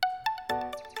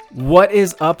What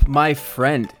is up, my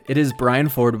friend? It is Brian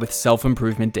Ford with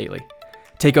Self-Improvement Daily.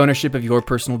 Take ownership of your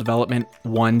personal development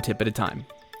one tip at a time.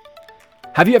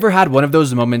 Have you ever had one of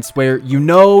those moments where you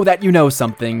know that you know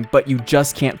something, but you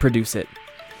just can't produce it?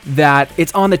 That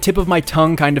it's on the tip of my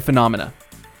tongue kind of phenomena.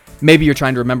 Maybe you're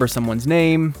trying to remember someone's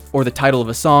name, or the title of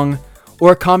a song,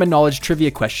 or a common knowledge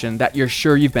trivia question that you're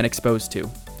sure you've been exposed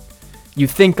to. You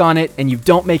think on it and you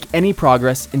don't make any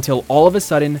progress until all of a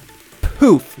sudden,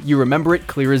 poof, you remember it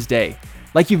clear as day,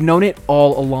 like you've known it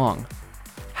all along.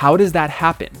 How does that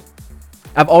happen?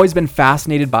 I've always been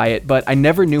fascinated by it, but I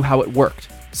never knew how it worked,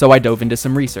 so I dove into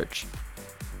some research.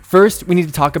 First, we need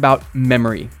to talk about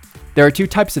memory. There are two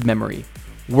types of memory: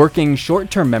 working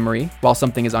short-term memory, while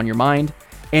something is on your mind,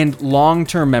 and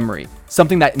long-term memory,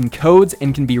 something that encodes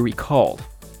and can be recalled.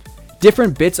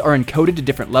 Different bits are encoded to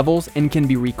different levels and can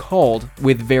be recalled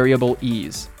with variable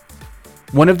ease.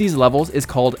 One of these levels is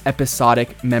called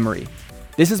episodic memory.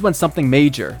 This is when something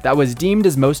major that was deemed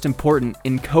as most important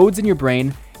encodes in your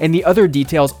brain, and the other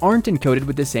details aren't encoded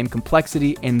with the same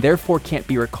complexity and therefore can't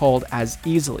be recalled as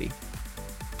easily.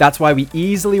 That's why we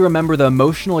easily remember the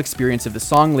emotional experience of the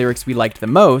song lyrics we liked the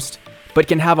most, but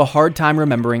can have a hard time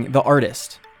remembering the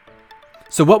artist.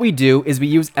 So what we do is we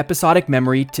use episodic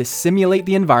memory to simulate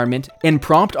the environment and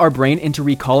prompt our brain into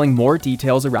recalling more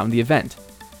details around the event.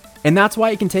 And that's why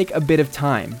it can take a bit of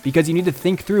time, because you need to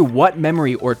think through what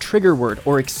memory or trigger word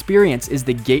or experience is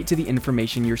the gate to the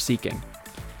information you're seeking.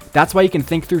 That's why you can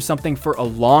think through something for a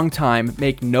long time,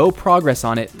 make no progress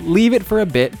on it, leave it for a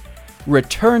bit,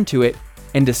 return to it,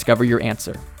 and discover your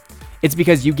answer. It's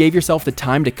because you gave yourself the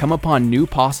time to come upon new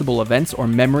possible events or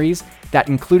memories that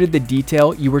included the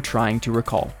detail you were trying to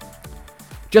recall.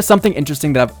 Just something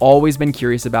interesting that I've always been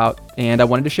curious about, and I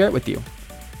wanted to share it with you.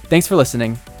 Thanks for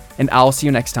listening, and I'll see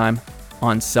you next time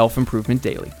on Self-Improvement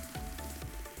Daily.